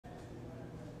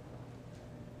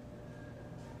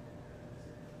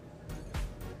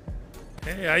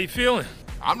Hey, how you feeling?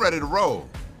 I'm ready to roll.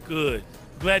 Good.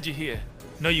 Glad you're here.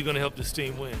 Know you're gonna help this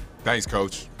team win. Thanks,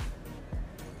 Coach.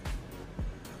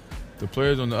 The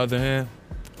players, on the other hand,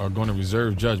 are going to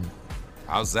reserve judgment.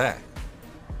 How's that?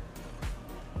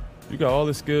 You got all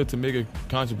the skill to make a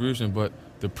contribution, but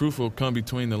the proof will come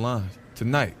between the lines.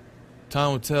 Tonight,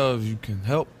 time will tell if you can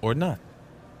help or not.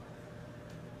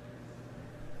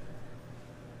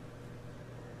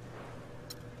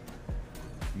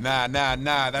 Nah,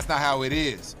 that's not how it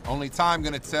is. Only time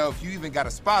gonna tell if you even got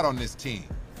a spot on this team.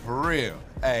 For real.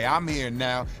 Hey, I'm here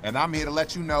now, and I'm here to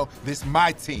let you know this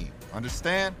my team.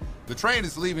 Understand? The train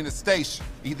is leaving the station.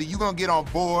 Either you gonna get on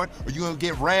board or you gonna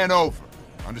get ran over.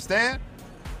 Understand?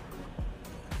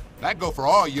 That go for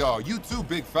all y'all. You too,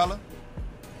 big fella.